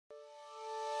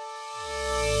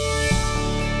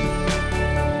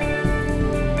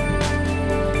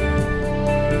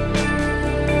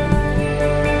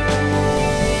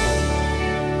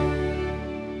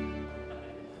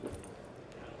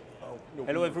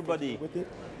Hello, everybody. With it?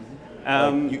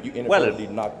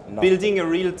 Building a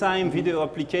real-time video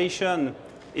application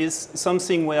is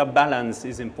something where balance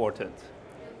is important.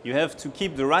 You have to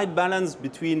keep the right balance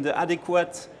between the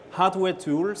adequate hardware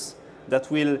tools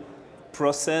that will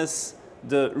process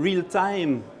the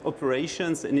real-time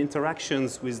operations and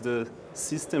interactions with the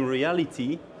system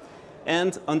reality,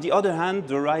 and on the other hand,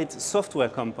 the right software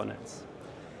components.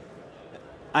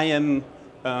 I am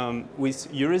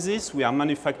with Euresys. We are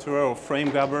manufacturer of frame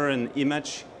grabber and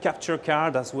image capture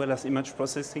card as well as image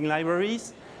processing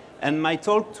libraries. And my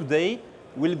talk today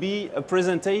will be a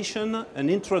presentation, an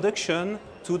introduction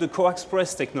to the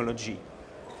CoaXPress technology.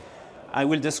 I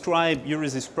will describe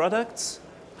Euresys products,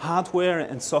 hardware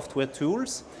and software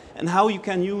tools, and how you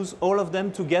can use all of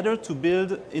them together to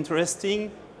build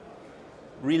interesting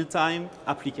real-time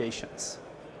applications.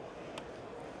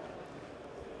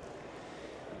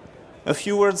 A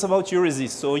few words about Euresys.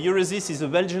 So Euresys is a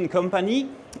Belgian company.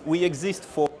 We exist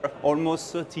for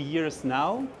almost 30 years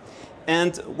now.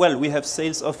 And well, we have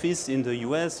sales office in the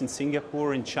US, in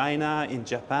Singapore, in China, in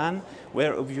Japan,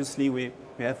 where obviously we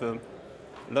have a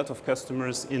lot of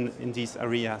customers in these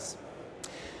areas.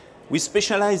 We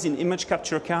specialize in image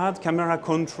capture card, camera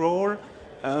control,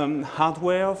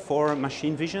 hardware for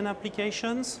machine vision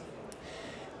applications,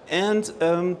 and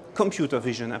computer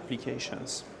vision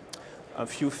applications. A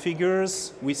few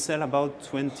figures: we sell about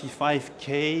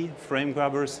 25K frame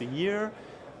grabbers a year,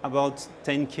 about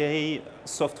 10K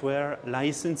software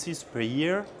licenses per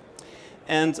year.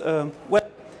 And well,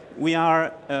 we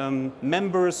are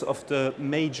members of the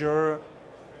major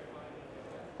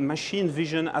machine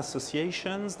vision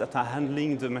associations that are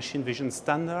handling the machine vision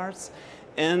standards,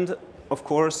 and of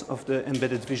course of the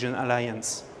Embedded Vision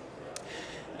Alliance.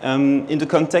 In the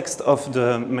context of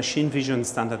the machine vision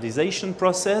standardization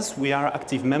process, we are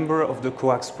active member of the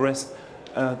CoaXPress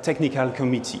technical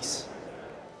committees.